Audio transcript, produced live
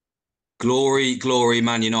Glory, glory,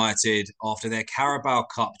 Man United. After their Carabao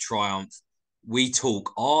Cup triumph, we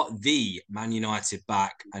talk, are the Man United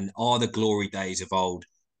back and are the glory days of old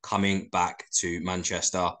coming back to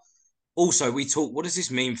Manchester? Also, we talk, what does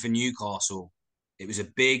this mean for Newcastle? It was a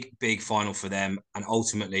big, big final for them, and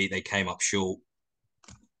ultimately they came up short.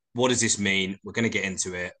 What does this mean? We're going to get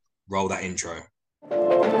into it. Roll that intro.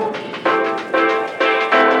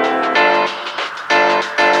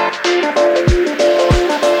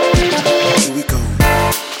 Here we go.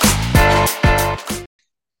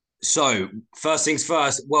 So, first things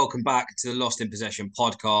first, welcome back to the Lost in Possession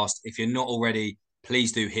podcast. If you're not already,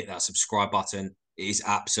 please do hit that subscribe button. It is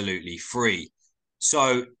absolutely free.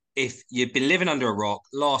 So, if you've been living under a rock,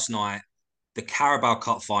 last night, the Carabao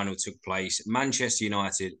Cup final took place, Manchester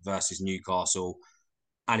United versus Newcastle,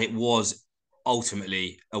 and it was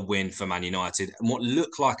ultimately a win for Man United and what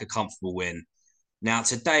looked like a comfortable win. Now,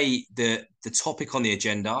 today, the topic on the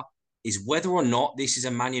agenda is whether or not this is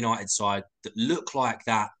a Man United side that look like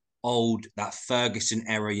that Ferguson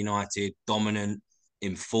era United, dominant,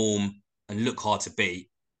 in form, and look hard to beat.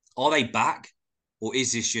 Are they back? Or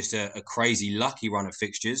is this just a crazy lucky run of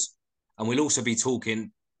fixtures? And we'll also be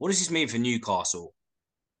talking, what does this mean for Newcastle?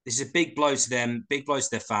 This is a big blow to them, big blow to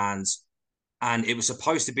their fans. And it was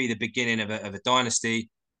supposed to be the beginning of a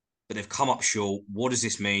dynasty, but they've come up short. What does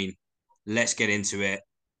this mean? Let's get into it.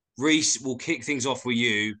 Reese, we'll kick things off with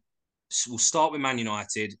you. We'll start with Man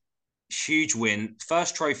United. Huge win.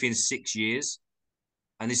 First trophy in 6 years.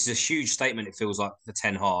 And this is a huge statement, it feels like, for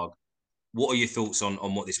Ten Hag. What are your thoughts on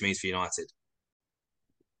what this means for United?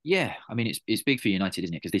 Yeah, I mean it's big for United,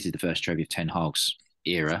 isn't it? Because this is the first trophy of Ten Hag's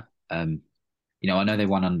era. I know they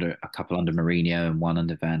won under a couple under Mourinho and one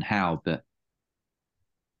under Van Gaal, but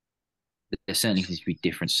there certainly seems to be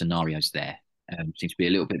different scenarios there. Seems to be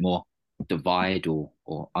a little bit more divide or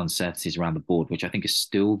uncertainties around the board, which I think is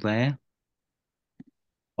still there.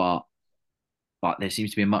 But there seems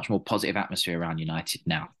to be a much more positive atmosphere around United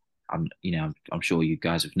now. I'm sure you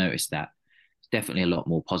guys have noticed that. It's definitely a lot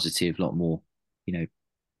more positive, a lot more, you know,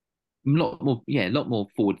 a lot more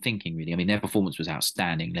forward thinking, really. I mean, their performance was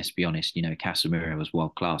outstanding, let's be honest. Casemiro was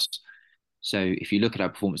world class. So if you look at our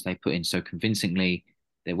performance they put in so convincingly,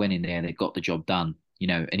 they went in there, they got the job done,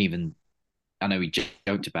 and even I know we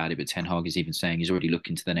joked about it, but Ten Hag is even saying he's already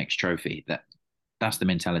looking to the next trophy. That's the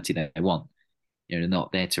mentality that they want. They're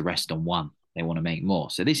not there to rest on one. They want to make more.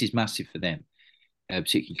 So this is massive for them,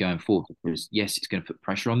 particularly going forward, because yes, it's going to put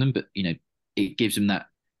pressure on them, but it gives them that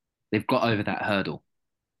they've got over that hurdle.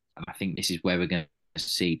 And I think this is where we're going to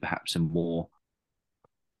see perhaps some more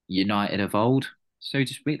United of old, so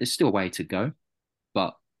to speak. There's still a way to go,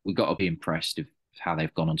 but we've got to be impressed of how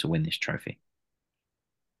they've gone on to win this trophy.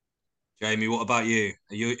 Jamie, what about you?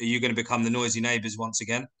 Are you going to become the noisy neighbours once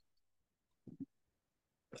again?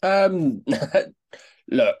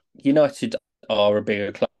 Look, United are a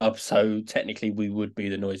bigger club, so technically we would be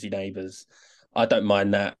the noisy neighbours. I don't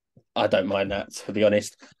mind that. I don't mind that, to be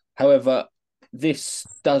honest. However, this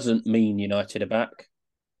doesn't mean United are back.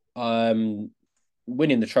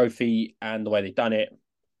 Winning the trophy and the way they've done it,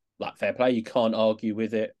 like fair play, you can't argue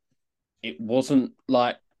with it. It wasn't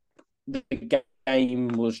like the game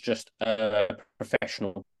was just a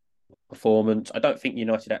professional performance. I don't think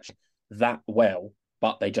United actually that well,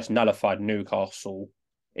 but they just nullified Newcastle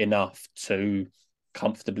enough to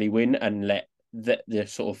comfortably win and let the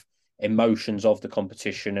sort of emotions of the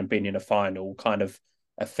competition and being in a final kind of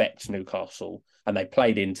affect Newcastle. And they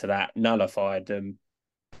played into that, nullified them,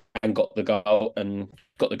 and got the goal in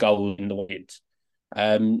the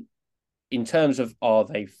win. In terms of are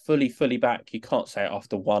they fully back, you can't say it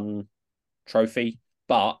after one trophy,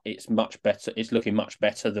 but it's much better. It's looking much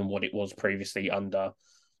better than what it was previously under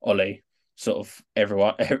Ollie. Sort of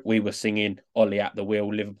everyone, we were singing Ollie at the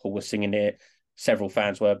wheel. Liverpool were singing it. Several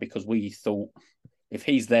fans were, because we thought if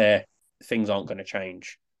he's there, things aren't going to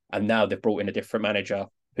change. And now they've brought in a different manager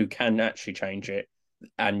who can actually change it.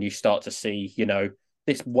 And you start to see,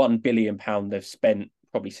 this £1 billion they've spent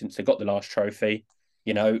probably since they got the last trophy.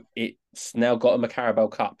 It's now got a Carabao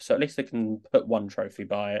Cup, so at least they can put one trophy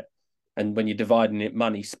by it. And when you're dividing it,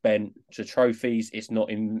 money spent to trophies, it's not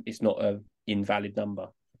a invalid number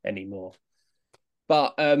anymore.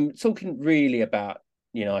 But talking really about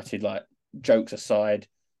United, like jokes aside,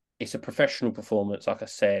 it's a professional performance, like I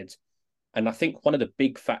said. And I think one of the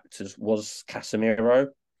big factors was Casemiro,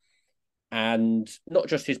 and not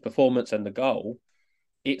just his performance and the goal,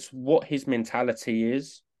 it's what his mentality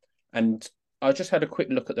is. And I just had a quick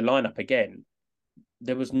look at the lineup again.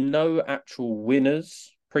 There was no actual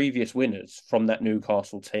previous winners from that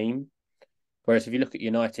Newcastle team. Whereas if you look at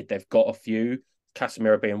United, they've got a few,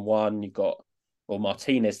 Casemiro being one. You've got well,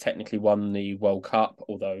 Martinez technically won the World Cup,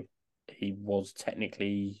 although he was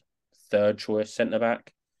technically third choice centre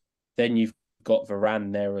back. Then you've got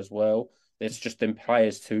Varane there as well. There's just them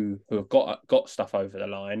players who have got stuff over the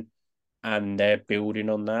line, and they're building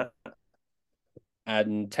on that.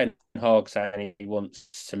 And Ten Hag saying he wants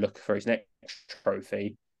to look for his next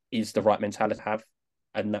trophy is the right mentality to have,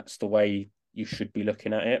 and that's the way you should be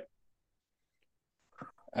looking at it.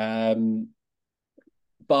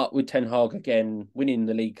 But with Ten Hag again winning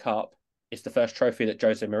the League Cup, it's the first trophy that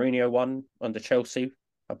Jose Mourinho won under Chelsea,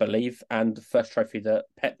 I believe, and the first trophy that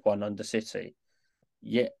Pep won under City.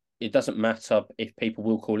 Yet it doesn't matter if people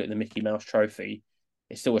will call it the Mickey Mouse Trophy.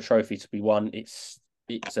 It's still a trophy to be won. It's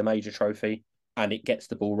a major trophy, and it gets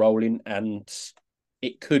the ball rolling, and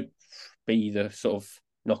it could be the sort of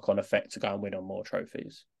knock-on effect to go and win on more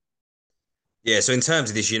trophies. Yeah, so in terms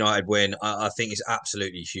of this United win, I think it's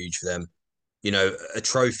absolutely huge for them. You know, a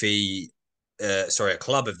trophy, a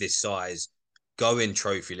club of this size going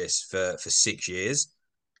trophyless for 6 years,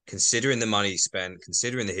 considering the money spent,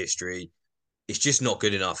 considering the history, it's just not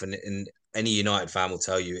good enough. And any United fan will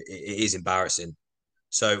tell you it is embarrassing.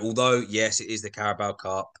 So although, yes, it is the Carabao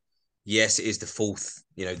Cup, yes, it is the fourth,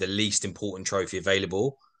 the least important trophy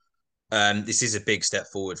available. This is a big step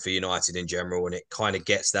forward for United in general, and it kind of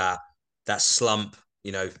gets that slump,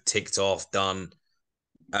 ticked off, done.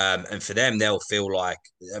 And for them, they'll feel like,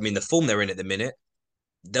 the form they're in at the minute,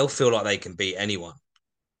 they'll feel like they can beat anyone.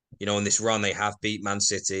 On this run, they have beat Man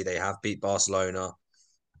City, they have beat Barcelona.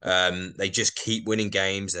 They just keep winning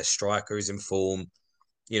games. Their striker is in form.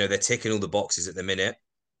 They're ticking all the boxes at the minute,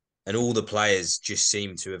 and all the players just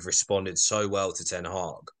seem to have responded so well to Ten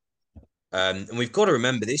Hag. And we've got to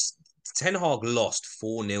remember this: Ten Hag lost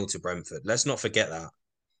 4-0 to Brentford. Let's not forget that.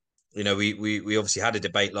 We obviously had a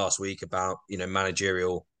debate last week about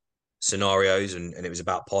managerial scenarios, and it was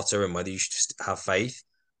about Potter and whether you should just have faith.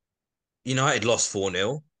 United lost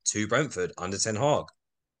 4-0 to Brentford under Ten Hag,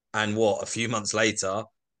 and a few months later,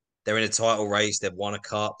 they're in a title race. They've won a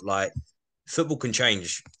cup. Like, football can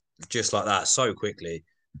change just like that so quickly.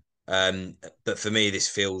 But for me, this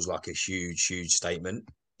feels like a huge, huge statement,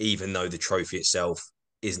 even though the trophy itself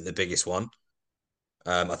isn't the biggest one.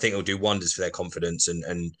 I think it'll do wonders for their confidence,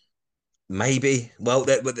 and maybe, well,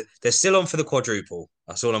 they're still on for the quadruple.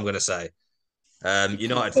 That's all I'm going to say.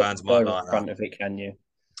 United fans might like in front that. of it, can you?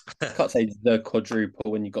 You can't say the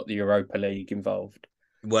quadruple when you've got the Europa League involved.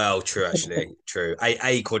 Well, true, actually, true.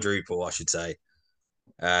 A quadruple, I should say.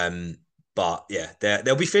 But yeah,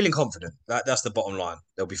 they'll be feeling confident. That's the bottom line.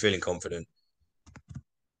 They'll be feeling confident.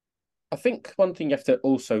 I think one thing you have to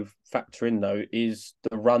also factor in, though, is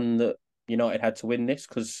the run that United had to win this,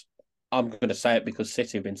 because I'm going to say it because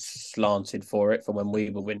City have been slanted for it from when we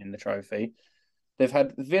were winning the trophy. They've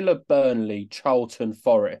had Villa, Burnley, Charlton,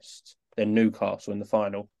 Forest, then Newcastle in the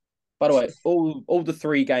final. By the way, all the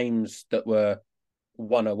three games that were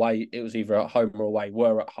won away, it was either at home or away,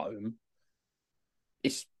 were at home.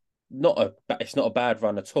 It's not a bad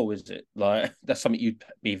run at all, is it? Like, that's something you'd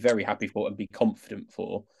be very happy for and be confident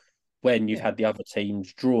for when you've had the other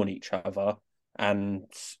teams drawn each other and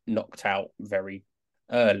knocked out very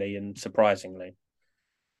early and surprisingly.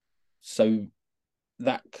 So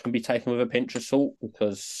that can be taken with a pinch of salt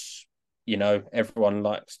because, everyone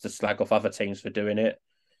likes to slag off other teams for doing it.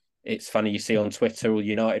 It's funny, you see on Twitter all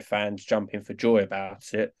United fans jumping for joy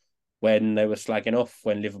about it when they were slagging off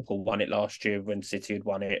when Liverpool won it last year, when City had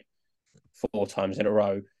won it 4 times in a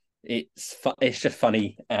row. It's just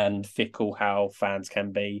funny and fickle how fans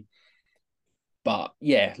can be. But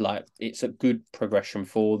yeah, like, it's a good progression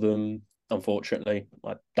for them. Unfortunately,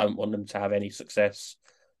 I don't want them to have any success.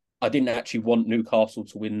 I didn't actually want Newcastle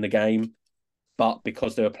to win the game, but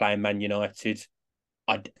because they were playing Man United,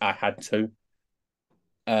 I had to.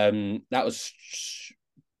 That was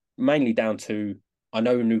mainly down to, I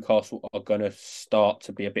know Newcastle are going to start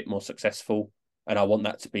to be a bit more successful, and I want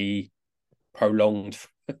that to be prolonged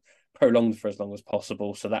for as long as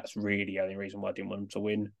possible. So that's really the only reason why I didn't want them to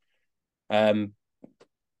win.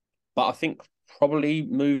 But I think probably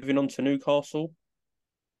moving on to Newcastle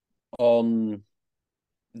on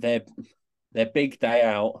their big day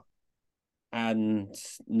out and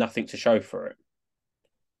nothing to show for it.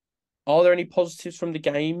 Are there any positives from the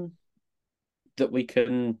game that we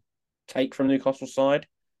can take from Newcastle's side?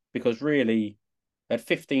 Because really, they had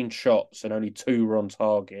 15 shots and only 2 were on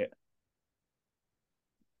target.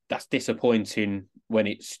 That's disappointing when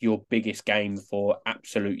it's your biggest game for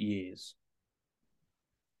absolute years.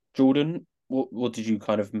 Jordan, what did you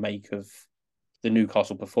kind of make of the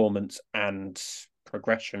Newcastle performance and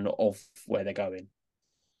progression of where they're going?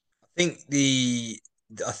 I think the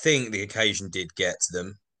occasion did get to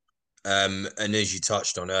them. And as you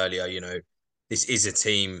touched on earlier, this is a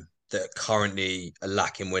team that currently are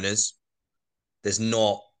lacking winners. There's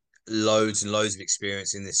not loads and loads of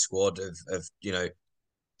experience in this squad of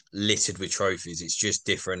littered with trophies. It's just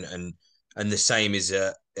different, and the same is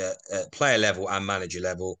at player level and manager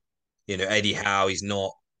level. Eddie Howe, he's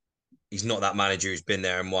not that manager who's been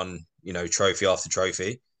there and won trophy after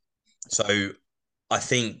trophy. So I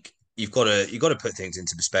think you've got to put things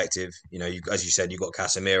into perspective. As you said, you've got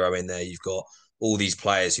Casemiro in there. You've got all these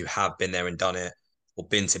players who have been there and done it, or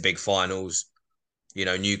been to big finals.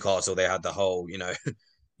 Newcastle, they had the whole.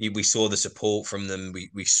 We saw the support from them.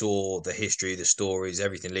 We saw the history, the stories,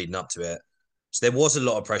 everything leading up to it. So there was a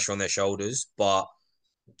lot of pressure on their shoulders, but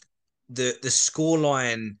the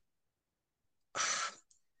scoreline.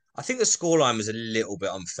 I think the scoreline was a little bit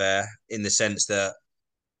unfair in the sense that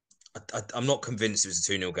I'm not convinced it was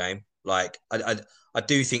a 2-0 game. Like I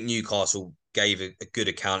do think Newcastle gave a good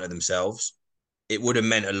account of themselves. It would have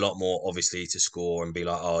meant a lot more, obviously, to score and be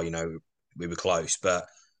like, oh, we were close. But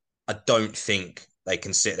I don't think they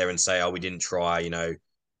can sit there and say, oh, we didn't try.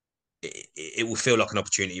 It will feel like an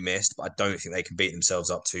opportunity missed, but I don't think they can beat themselves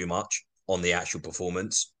up too much on the actual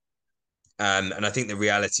performance. And I think the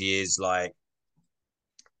reality is like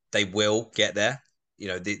they will get there.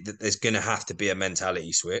 There's going to have to be a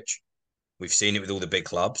mentality switch. We've seen it with all the big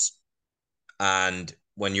clubs. And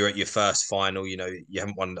when you're at your first final, you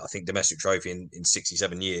haven't won, I think, domestic trophy in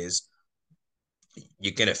 67 years,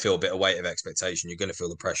 you're going to feel a bit of weight of expectation. You're going to feel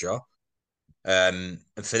the pressure. And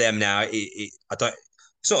for them now, I don't,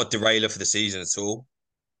 it's not a derailer for the season at all.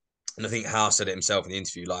 And I think Howe said it himself in the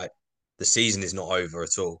interview, like, the season is not over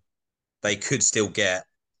at all. They could still get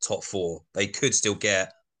top four. They could still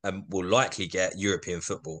get, and will likely get, European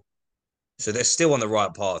football. So they're still on the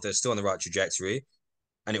right path. They're still on the right trajectory.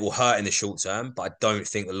 And it will hurt in the short term, but I don't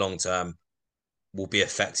think the long term will be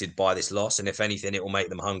affected by this loss. And if anything, it will make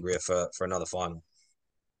them hungrier for another final.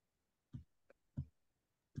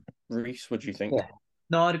 Reese, what do you think? Yeah.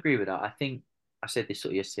 No, I'd agree with that. I think I said this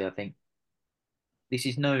sort of yesterday. I think this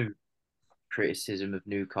is no criticism of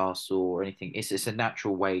Newcastle or anything. It's a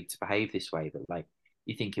natural way to behave this way. But like,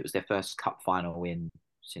 you think it was their first cup final win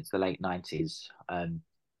since the late 90s, and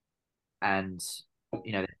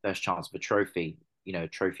their first chance of a trophy.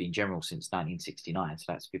 Trophy in general since 1969. So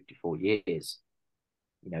that's 54 years.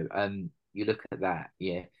 You look at that,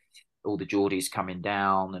 yeah, all the Geordies coming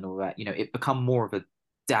down and all that. It become more of a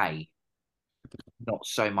day, not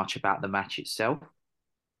so much about the match itself.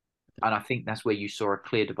 And I think that's where you saw a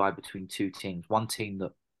clear divide between two teams. One team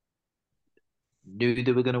that knew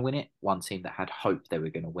they were going to win it, one team that had hope they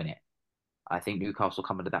were going to win it. I think Newcastle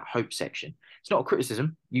come into that hope section. It's not a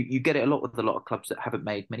criticism. You get it a lot with a lot of clubs that haven't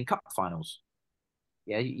made many cup finals.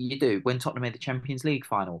 Yeah, you do. When Tottenham made the Champions League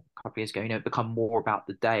final a couple of years ago, it become more about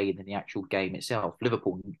the day than the actual game itself.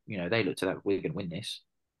 Liverpool, they looked at that, we're going to win this.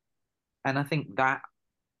 And I think that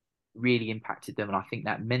really impacted them. And I think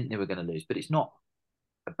that meant they were going to lose. But it's not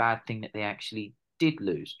a bad thing that they actually did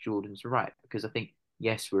lose. Jordan's right. Because I think,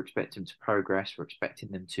 yes, we're expecting them to progress. We're expecting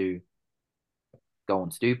them to go on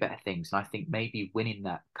to do better things. And I think maybe winning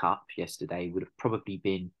that cup yesterday would have probably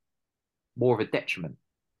been more of a detriment,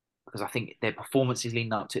 because I think their performances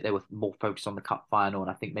leading up to it, they were more focused on the cup final,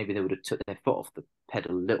 and I think maybe they would have took their foot off the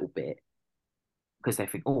pedal a little bit, because they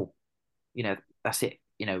think, oh, that's it.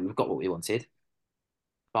 We've got what we wanted.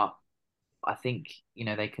 But I think,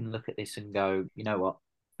 they can look at this and go, you know what,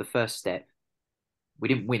 the first step, we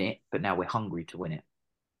didn't win it, but now we're hungry to win it.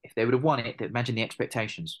 If they would have won it, imagine the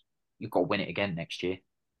expectations. You've got to win it again next year.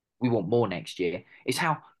 We want more next year. It's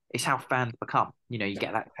how fans become. You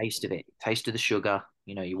get that taste of it, taste of the sugar.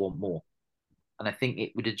 You want more. And I think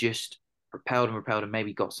it would have just repelled and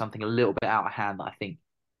maybe got something a little bit out of hand that I think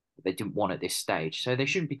they didn't want at this stage. So they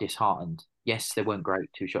shouldn't be disheartened. Yes, they weren't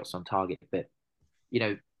great, 2 shots on target, but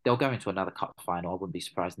they'll go into another cup final. I wouldn't be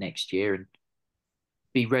surprised next year and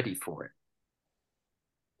be ready for it.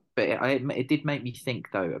 But it did make me think,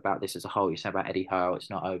 though, about this as a whole. You say about Eddie Howe, it's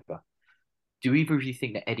not over. Do either of you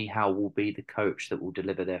think that Eddie Howe will be the coach that will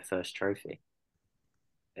deliver their first trophy?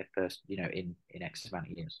 Their first, in X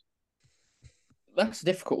amount of years? That's a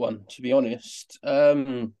difficult one, to be honest.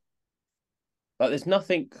 There's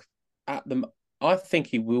nothing at them. I think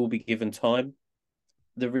he will be given time.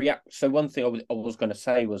 So one thing I was going to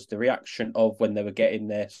say was the reaction of when they were getting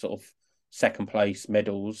their sort of second place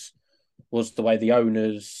medals was the way the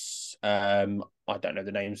owners, I don't know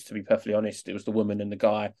the names, to be perfectly honest. It was the woman and the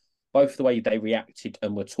guy. Both the way they reacted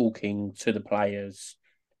and were talking to the players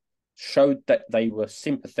showed that they were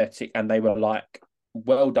sympathetic, and they were like,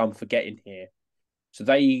 well done for getting here. So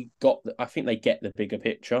I think they get the bigger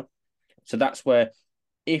picture. So that's where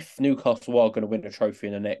if Newcastle are going to win a trophy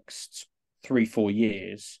in the next 3-4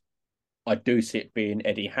 years, I do see it being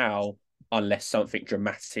Eddie Howe, unless something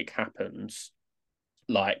dramatic happens.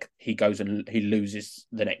 Like he goes and he loses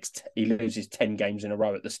 10 games in a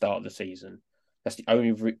row at the start of the season. That's the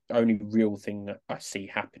only real thing that I see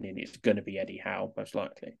happening. It's going to be Eddie Howe, most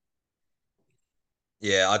likely.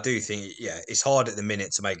 Yeah, I do think, it's hard at the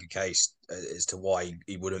minute to make a case as to why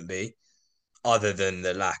he wouldn't be, other than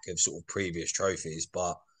the lack of sort of previous trophies.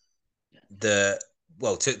 But to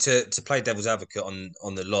play devil's advocate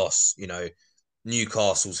on the loss,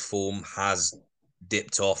 Newcastle's form has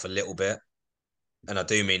dipped off a little bit, and I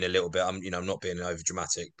do mean a little bit. I'm not being over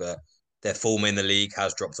dramatic, but their form in the league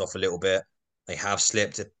has dropped off a little bit. They have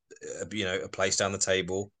slipped a place down the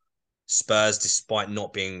table. Spurs, despite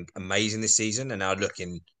not being amazing this season, are now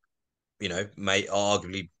looking, may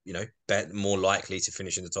arguably, bet more likely to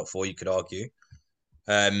finish in the top four. You could argue,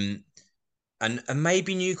 and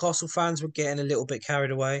maybe Newcastle fans were getting a little bit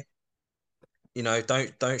carried away.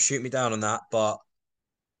 Don't shoot me down on that, but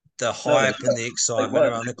the No, hype and the they excitement were.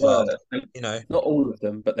 around the They club, were. Not all of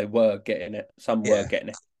them, but they were getting it. Some were yeah, getting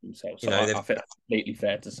it themselves. So I they've think that's completely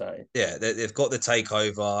fair to say. they've got the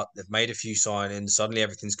takeover. They've made a few signings. Suddenly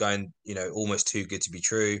everything's going, almost too good to be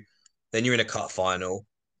true. Then you're in a cup final.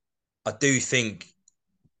 I do think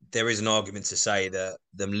there is an argument to say that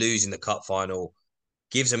them losing the cup final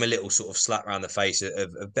gives them a little sort of slap around the face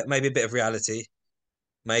of maybe a bit of reality,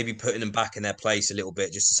 maybe putting them back in their place a little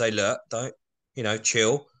bit, just to say, look, don't,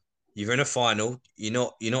 chill. You're in a final. You're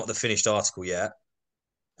not the finished article yet.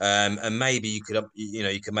 And maybe you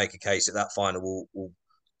could make a case that final will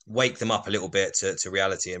wake them up a little bit to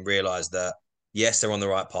reality and realize that yes, they're on the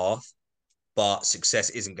right path, but success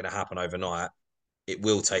isn't going to happen overnight. It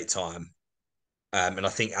will take time. And I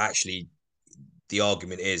think actually the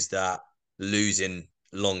argument is that losing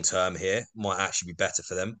long term here might actually be better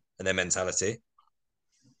for them and their mentality.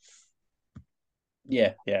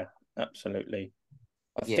 Yeah, absolutely.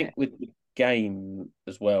 I Yeah. think with the game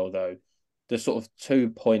as well, though, the sort of 2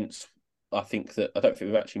 points I think that I don't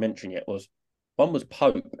think we've actually mentioned yet was one was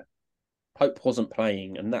Pope. Pope wasn't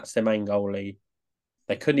playing, and that's their main goalie.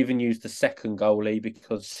 They couldn't even use the second goalie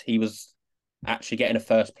because he was actually getting a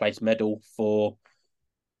first place medal for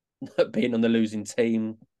being on the losing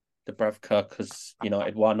team, Dubravka, because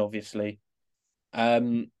United won, obviously.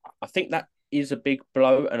 I think that is a big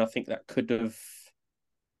blow, and I think that could have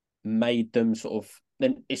made them sort of.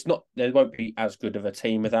 Then it's not. There won't be as good of a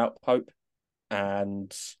team without Pope,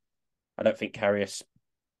 and I don't think Karius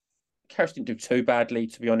didn't do too badly,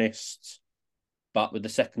 to be honest. But with the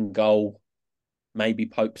second goal, maybe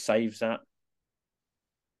Pope saves that.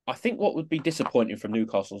 I think what would be disappointing from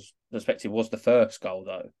Newcastle's perspective was the first goal,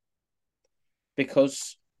 though,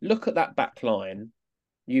 because look at that back line.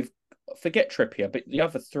 You've forget Trippier, but the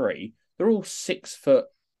other three, they're all 6'7",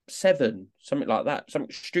 something like that,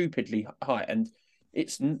 something stupidly high, and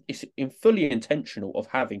it's fully intentional of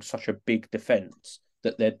having such a big defense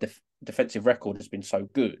that their defensive record has been so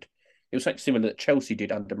good. It was something similar that Chelsea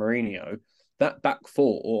did under Mourinho. That back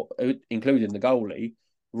four, including the goalie,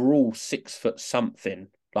 were all 6 foot something,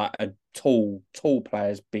 like a tall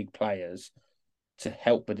players, big players, to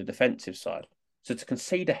help with the defensive side. So to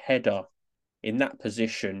concede a header in that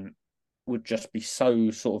position would just be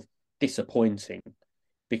so sort of disappointing,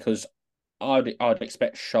 because I'd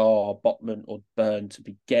expect Shaw, Botman, or Byrne to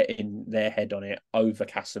be getting their head on it over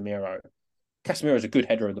Casemiro. Casemiro's a good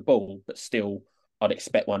header of the ball, but still, I'd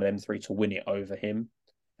expect one of them three to win it over him.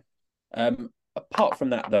 Apart from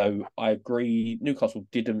that, though, I agree Newcastle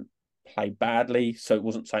didn't play badly, so it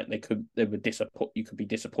wasn't something you could be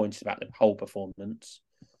disappointed about the whole performance.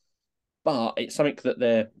 But it's something that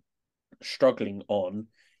they're struggling on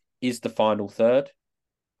is the final third,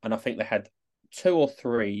 and I think they had 2 or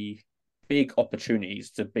 3 big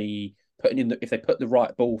opportunities to be putting in. If they put the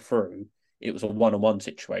right ball through, it was a 1-on-1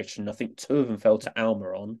 situation. I think 2 of them fell to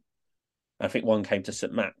Almiron. I think one came to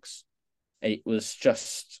St Max. It was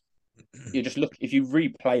just you just look if you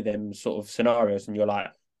replay them sort of scenarios and you're like,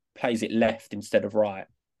 plays it left instead of right.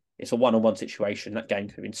 It's a 1-on-1 situation. That game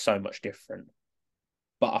could have been so much different.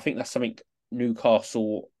 But I think that's something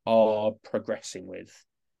Newcastle are progressing with.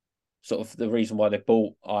 Sort of the reason why they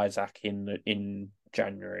bought Isaac in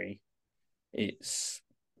January. It's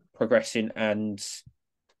progressing, and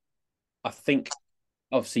I think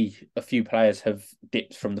obviously a few players have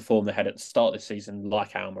dipped from the form they had at the start of the season,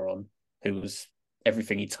 like Almiron, who was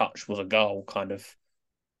everything he touched was a goal kind of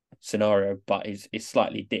scenario, but is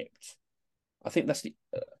slightly dipped. I think that's the.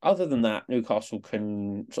 Other than that, Newcastle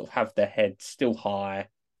can sort of have their head still high,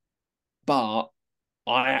 but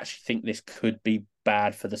I actually think this could be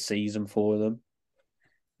bad for the season for them.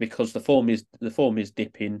 because the form is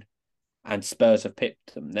dipping, and Spurs have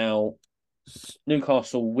pipped them. Now,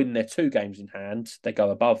 Newcastle win their 2 games in hand, they go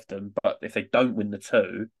above them. But if they don't win the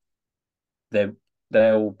 2, then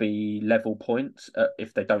they'll be level points.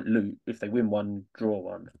 If they don't lose, if they win 1, draw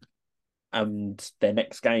 1, and their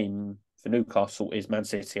next game for Newcastle is Man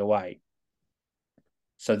City away.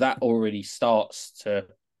 So that already starts to.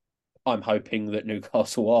 I'm hoping that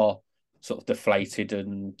Newcastle are sort of deflated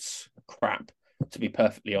and crap, to be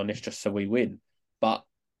perfectly honest, just so we win. But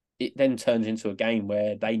it then turns into a game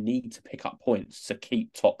where they need to pick up points to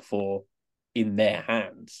keep top 4 in their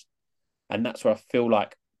hands. And that's where I feel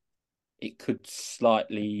like it could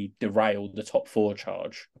slightly derail the top 4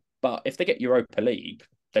 charge. But if they get Europa League,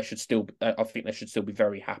 I think they should still be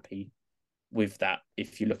very happy with that.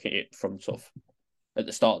 If you look at it from sort of at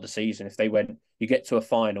the start of the season, if you get to a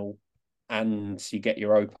final and you get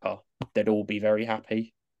Europa, they'd all be very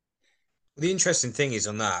happy. The interesting thing is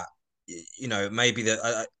on that, maybe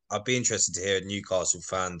that I'd be interested to hear a Newcastle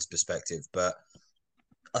fans' perspective, but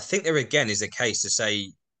I think there again is a case to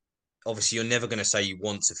say, obviously, you're never going to say you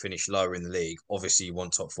want to finish lower in the league. Obviously, you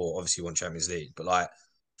want top 4. Obviously, you want Champions League. But like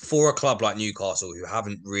for a club like Newcastle, who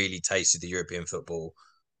haven't really tasted the European football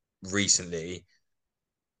recently,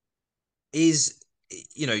 if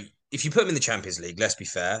you put them in the Champions League, let's be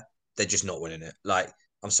fair, they're just not winning it. Like,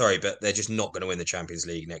 I'm sorry, but they're just not going to win the Champions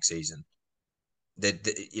League next season.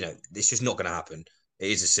 It's just not going to happen.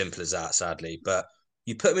 It is as simple as that, sadly. But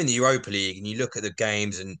you put them in the Europa League and you look at the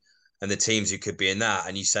games and the teams who could be in that,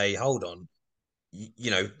 and you say, hold on,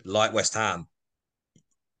 like West Ham,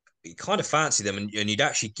 you kind of fancy them, and you'd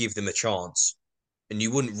actually give them a chance, and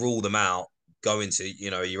you wouldn't rule them out going to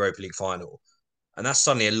a Europa League final, and that's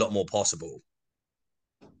suddenly a lot more possible.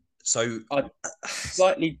 So I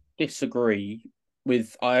slightly disagree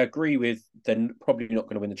with. I agree with they're probably not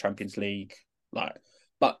going to win the Champions League,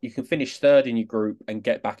 but you can finish 3rd in your group and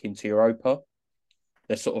get back into Europa.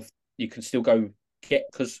 You can still go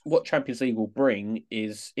because what Champions League will bring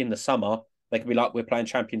is in the summer they can be like, we're playing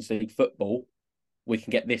Champions League football. We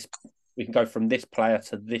can get this. We can go from this player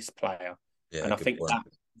to this player, and I think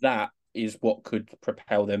that is what could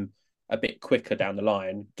propel them a bit quicker down the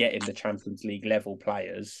line, getting the Champions League level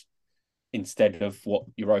players instead of what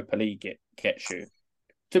Europa League gets you.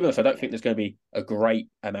 To be honest, I don't think there's going to be a great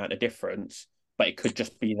amount of difference, but it could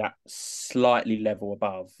just be that slightly level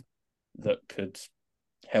above that could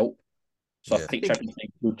help. So I think Champions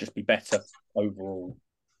League would just be better overall.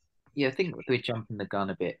 Yeah, I think we're jumping the gun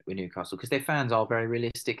a bit with Newcastle because their fans are very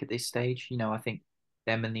realistic at this stage. I think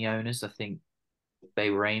them and the owners, I think they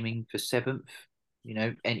were aiming for 7th.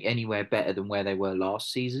 Anywhere better than where they were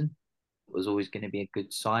last season was always going to be a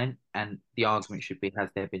good sign. And the argument should be, has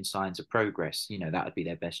there been signs of progress? That would be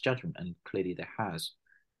their best judgment, and clearly there has.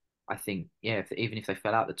 I think, yeah, even if they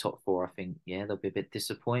fell out the top 4, I think, yeah, they'll be a bit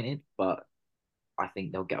disappointed, but I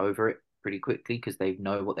think they'll get over it pretty quickly because they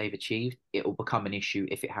know what they've achieved. It will become an issue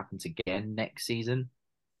if it happens again next season.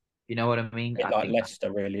 You know what I mean? Like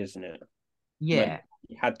Leicester, really, isn't it? Yeah. When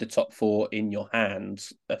you had the top 4 in your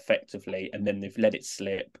hands effectively, and then they've let it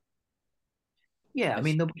slip. Yeah, I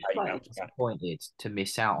mean, they'll be slightly disappointed to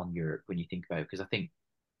miss out on Europe when you think about it, because I think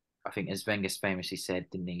as Wenger famously said,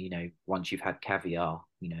 didn't he, once you've had caviar,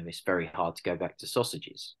 it's very hard to go back to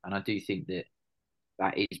sausages. And I do think that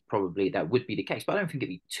that would be the case, but I don't think it'd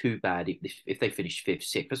be too bad if they finish 5th,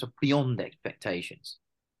 6th. That's beyond expectations.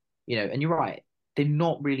 And you're right, they're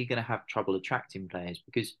not really going to have trouble attracting players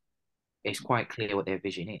because it's quite clear what their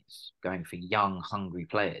vision is, going for young, hungry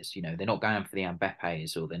players. They're not going for the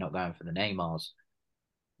Mbappes or they're not going for the Neymars.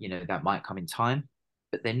 That might come in time,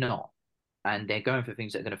 but they're not. And they're going for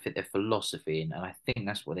things that are going to fit their philosophy. And I think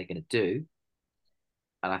that's what they're going to do.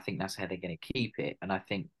 And I think that's how they're going to keep it. And I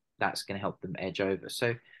think that's going to help them edge over.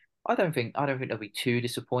 So I don't think they'll be too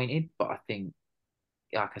disappointed, but I think,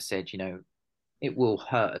 like I said, it will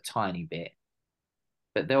hurt a tiny bit,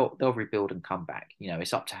 but they'll rebuild and come back.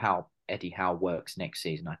 It's up to how Eddie Howe works next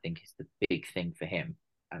season. I think is the big thing for him,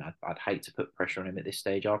 and I'd hate to put pressure on him at this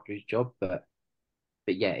stage after his job, but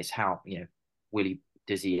yeah, it's how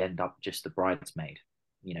does he end up just the bridesmaid?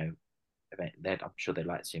 I'm sure they'd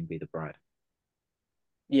like to see him be the bride.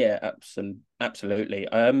 Yeah, absolutely.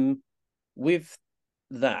 With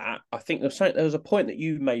that, I think there was a point that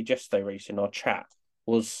you made yesterday, Reece, in our chat,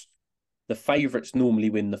 was the favourites normally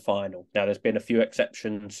win the final. Now, there's been a few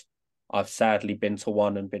exceptions. I've sadly been to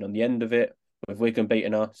one and been on the end of it, with Wigan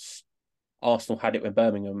beating us. Arsenal had it when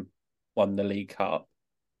Birmingham won the League Cup.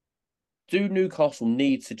 Do Newcastle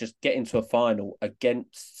need to just get into a final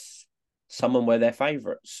against someone where they're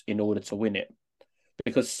favourites in order to win it?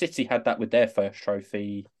 Because City had that with their first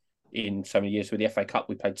trophy in so many years with the FA Cup.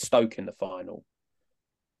 We played Stoke in the final.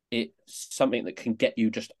 It's something that can get you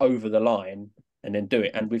just over the line and then do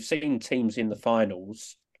it. And we've seen teams in the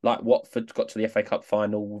finals, like Watford got to the FA Cup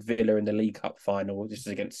final, Villa in the League Cup final. This is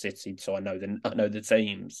against City, so I know the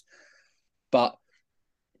teams. But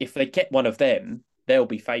if they get one of them, they'll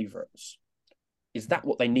be favourites. Is that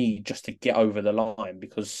what they need just to get over the line?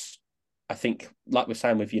 Because I think, like we're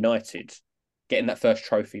saying with United, getting that first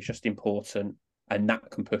trophy is just important, and that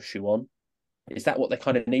can push you on. Is that what they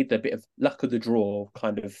kind of need? A bit of luck of the draw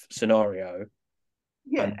kind of scenario,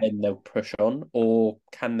 and then they'll push on, or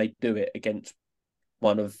can they do it against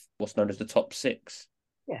one of what's known as the top six?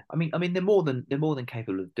 Yeah, I mean, they're more than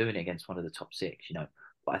capable of doing it against one of the top six,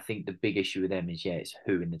 But I think the big issue with them is, it's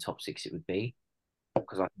who in the top six it would be.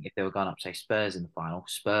 Because I think if they were going up, say, Spurs in the final,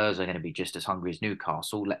 Spurs are going to be just as hungry as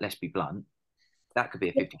Newcastle. Let's be blunt. That could be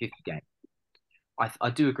a 50-50 game.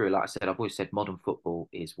 I do agree. Like I said, I've always said modern football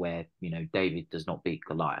is where, David does not beat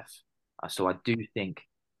Goliath. So I do think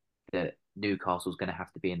that Newcastle's going to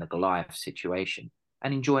have to be in the Goliath situation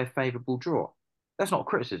and enjoy a favourable draw. That's not a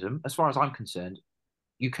criticism. As far as I'm concerned,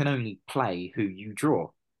 you can only play who you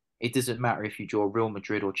draw. It doesn't matter if you draw Real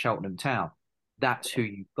Madrid or Cheltenham Town. That's who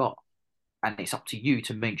you've got. And it's up to you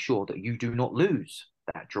to make sure that you do not lose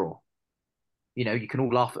that draw. You can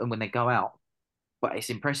all laugh at them when they go out, but it's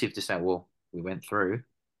impressive to say, well, we went through.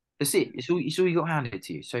 That's it. It's all you got handed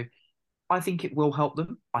to you. So I think it will help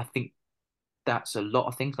them. I think that's a lot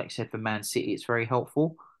of things. Like I said, for Man City, it's very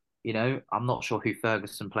helpful. I'm not sure who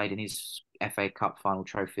Ferguson played in his FA Cup final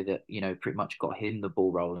trophy that, pretty much got him the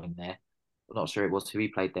ball rolling there. I'm not sure it was who he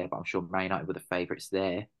played there, but I'm sure Man United were the favourites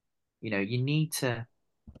there. You need to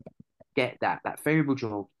get that favourable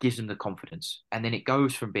draw gives them the confidence. And then it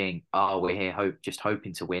goes from being, oh, we're here just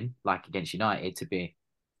hoping to win, like against United, to be,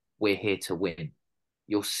 we're here to win.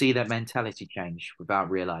 You'll see that mentality change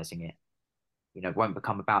without realising it. It won't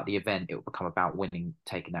become about the event. It will become about winning,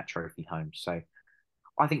 taking that trophy home. So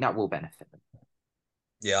I think that will benefit them.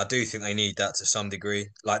 Yeah, I do think they need that to some degree.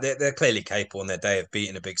 Like they're clearly capable on their day of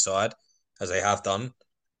beating a big side, as they have done.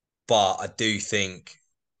 But I do think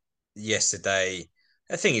yesterday,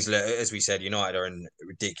 the thing is, look, as we said, United are in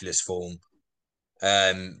ridiculous form.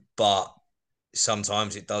 But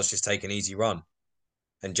sometimes it does just take an easy run.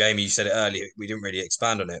 And Jamie, you said it earlier, we didn't really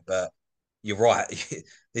expand on it, but you're right.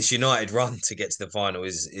 This United run to get to the final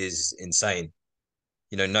is insane.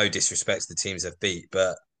 No disrespect to the teams they've beat,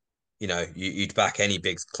 but you'd back any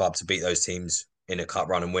big club to beat those teams in a cup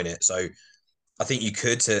run and win it. So I think you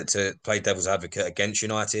could to play devil's advocate against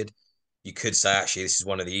United. You could say actually this is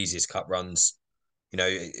one of the easiest cup runs.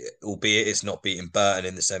 Albeit it's not beating Burton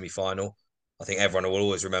in the semi-final. I think everyone will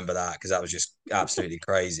always remember that because that was just absolutely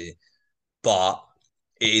crazy. But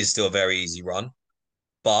it is still a very easy run.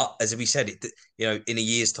 But as we said, in a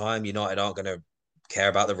year's time, United aren't going to care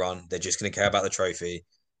about the run. They're just going to care about the trophy,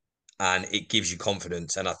 and it gives you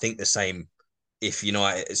confidence. And I think the same if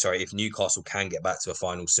Newcastle can get back to a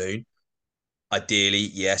final soon.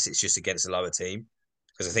 Ideally, yes, it's just against a lower team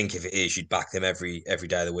because I think if it is, you'd back them every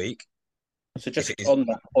day of the week. So just on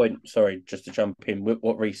that point, sorry, just to jump in with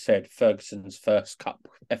what Reece said, Ferguson's first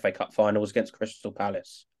FA Cup final was against Crystal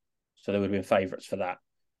Palace, so they would have been favourites for that.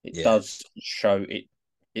 It does show it.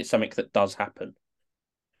 It's something that does happen.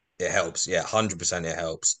 It helps, 100%. It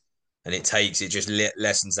helps, and it just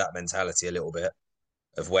lessens that mentality a little bit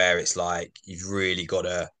of where it's like you've really got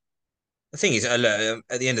to. The thing is, at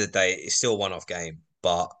the end of the day, it's still a one-off game,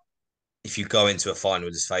 but if you go into a final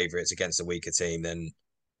as favourites against a weaker team, then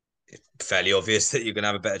fairly obvious that you're going to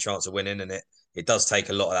have a better chance of winning, and it does take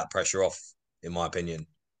a lot of that pressure off, in my opinion.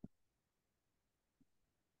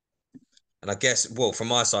 And I guess, well, from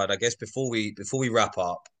my side, I guess before we wrap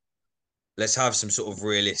up, let's have some sort of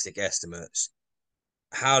realistic estimates.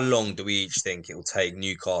 How long do we each think it will take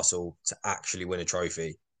Newcastle to actually win a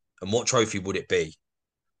trophy, and what trophy would it be?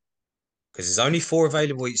 Because there's only 4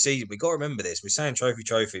 available each season. We've got to remember this. We're saying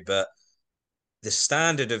trophy, but the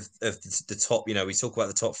standard of the top, we talk about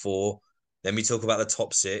the top 4, then we talk about the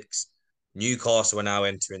top 6. Newcastle are now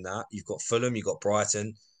entering that. You've got Fulham, you've got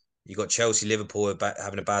Brighton, you've got Chelsea, Liverpool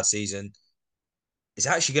having a bad season. It's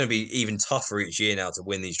actually going to be even tougher each year now to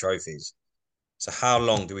win these trophies. So how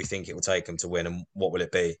long do we think it will take them to win, and what will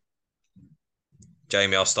it be?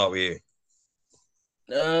 Jamie, I'll start with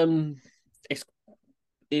you.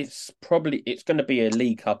 It's going to be a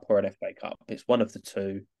League Cup or an FA Cup. It's one of the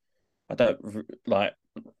two. I don't like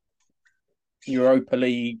Europa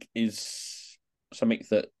League is something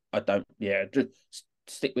that I don't. Yeah, just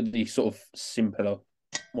stick with the sort of simpler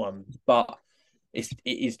one. But it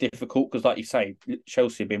is difficult because, like you say,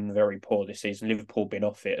 Chelsea have been very poor this season. Liverpool been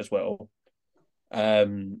off it as well.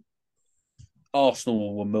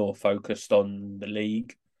 Arsenal were more focused on the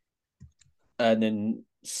league, and then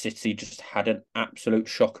City just had an absolute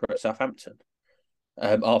shocker at Southampton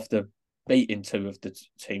after beating two of the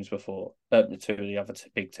teams before, two of the other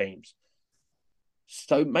big teams.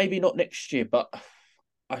 So maybe not next year, but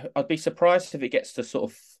I'd be surprised if it gets to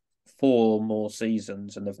sort of 4 more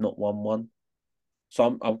seasons and they've not won one.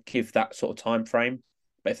 So I'll give that sort of time frame.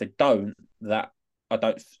 But if they don't, that I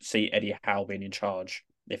don't see Eddie Howe being in charge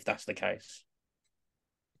if that's the case.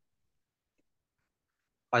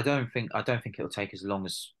 I don't think it'll take as long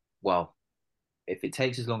as, well, if it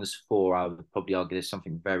takes as long as 4, I would probably argue there's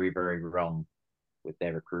something very, very wrong with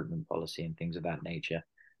their recruitment policy and things of that nature.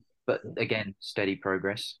 But again, steady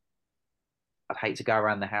progress. I'd hate to go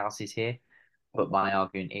around the houses here, but my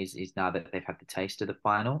argument is now that they've had the taste of the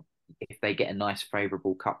final, if they get a nice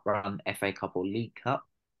favourable cup run, FA Cup or League Cup,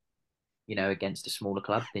 against a smaller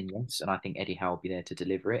club, then yes, and I think Eddie Howe will be there to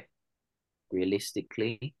deliver it.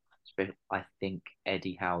 Realistically, I think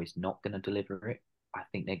Eddie Howe is not going to deliver it. I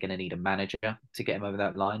think they're going to need a manager to get him over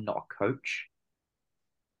that line, not a coach.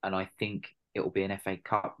 And I think it will be an FA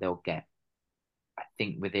Cup they'll get. I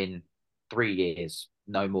think within 3 years,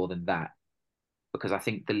 no more than that. Because I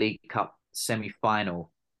think the League Cup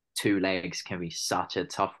semi-final 2 legs can be such a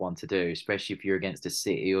tough one to do, especially if you're against a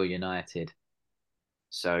City or United.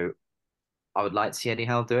 So I would like to see Eddie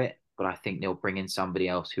Howe do it, but I think they'll bring in somebody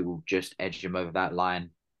else who will just edge him over that line.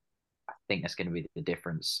 I think that's going to be the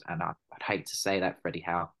difference. And I'd hate to say that for Eddie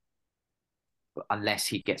Howe, but unless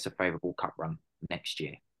he gets a favourable cup run next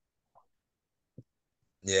year.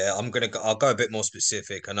 Yeah, I'll go a bit more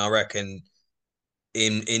specific, and I reckon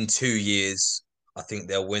in 2 years, I think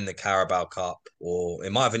they'll win the Carabao Cup, or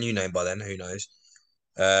it might have a new name by then. Who knows?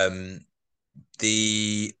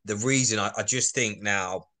 The reason I just think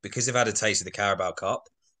now, because they've had a taste of the Carabao Cup,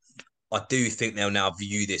 I do think they'll now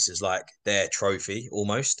view this as like their trophy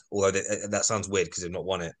almost. Although that sounds weird because they've not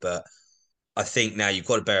won it, but I think now you've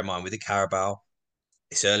got to bear in mind with the Carabao,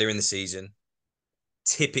 it's earlier in the season.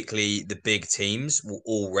 Typically, the big teams will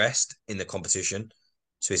all rest in the competition,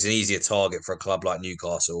 so it's an easier target for a club like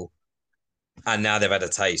Newcastle. And now they've had a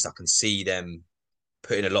taste. I can see them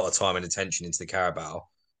putting a lot of time and attention into the Carabao.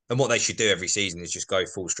 And what they should do every season is just go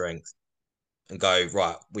full strength and go,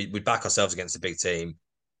 right, we'd back ourselves against a big team.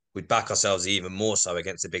 We'd back ourselves even more so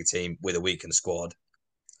against a big team with a weakened squad.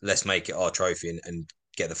 Let's make it our trophy and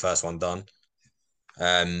get the first one done.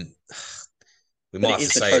 We might have to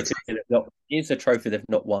say it's a trophy they've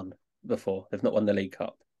not won before. They've not won the League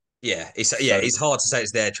Cup. Yeah, it's hard to say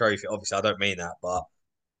it's their trophy. Obviously, I don't mean that, but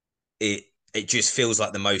it just feels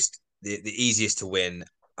like the easiest to win,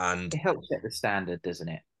 and it helps set the standard, doesn't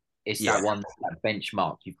it? It's that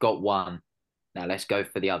benchmark. You've got one. Now let's go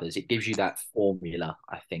for the others. It gives you that formula,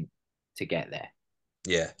 I think, to get there.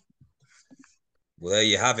 Yeah. Well, there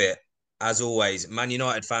you have it. As always, Man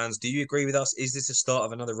United fans, do you agree with us? Is this the start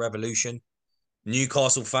of another revolution?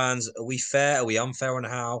 Newcastle fans, are we fair? Are we unfair on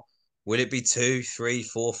how? Will it be 2, 3,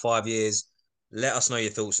 4, 5 years? Let us know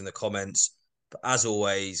your thoughts in the comments. But as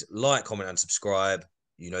always, like, comment, and subscribe.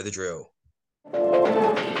 You know the drill.